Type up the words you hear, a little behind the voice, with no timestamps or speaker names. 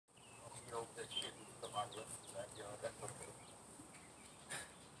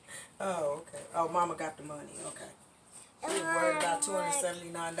Oh, okay. Oh, Mama got the money. Okay. She was worried about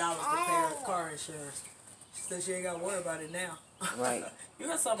 $279 to pay her car insurance. She said she ain't got to worry about it now. Right. You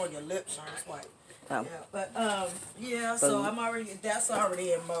got something on your lips, Sean. It's white. Oh. Yeah, but yeah. So I'm already. That's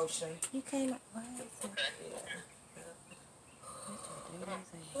already in motion. You came up.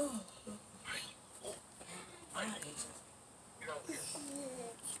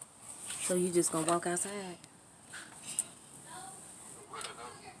 So you just gonna walk outside?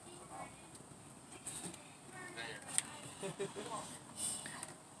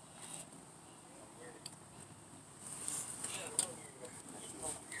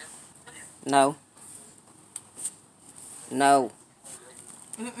 No. No.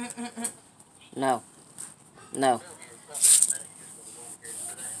 No. No.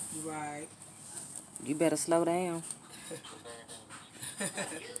 Right. You better slow down.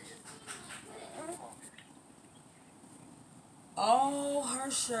 All her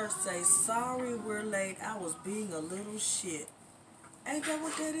shirts say, "Sorry, we're late. I was being a little shit." Ain't that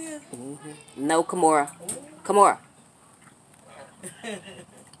what that is? No, Kimora. Kimora.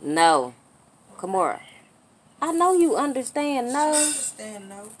 No. Kimora. I know you understand, no. She understand,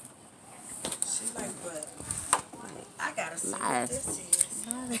 no. She like, but I gotta see what this is.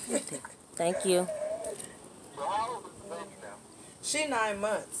 Thank you. She 9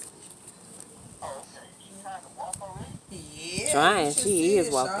 months. Yeah. Trying. She is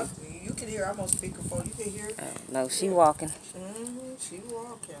walking. You can hear. I'm on speakerphone. You can hear. No, she walking. She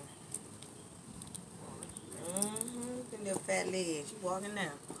walking. Look at them fat legs. She walking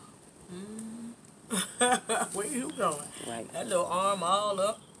now. Where you going? Right. That little arm all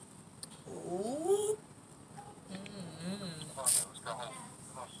up. Ooh.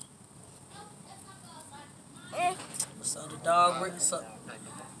 So the dog went. So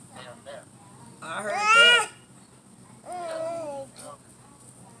I heard that.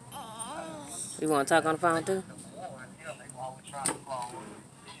 You want to talk on the phone too?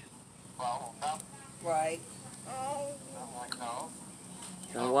 Right.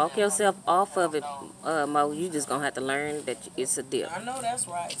 Don't walk yourself off of it, Mo. You just gonna have to learn that it's a dip. I know that's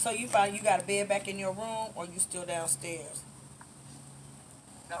right. So you found you got a bed back in your room, or you still downstairs?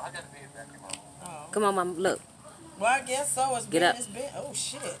 No, I got a bed back in my room. Oh. Come on, Mama. Look. Well, I guess so. It's Get been. up. It's been. Oh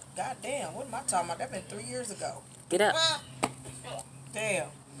shit! God damn! What am I talking about? That been 3 years ago. Get up. Damn.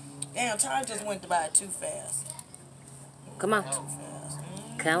 Damn. Time just went by too fast. Come on. Too fast.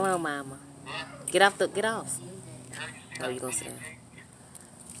 Come on, Mama. Get off. Get off. Oh, you gonna sit down?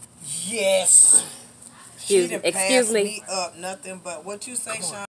 Yes. She done Excuse passed me. me up nothing but what you say, Sean?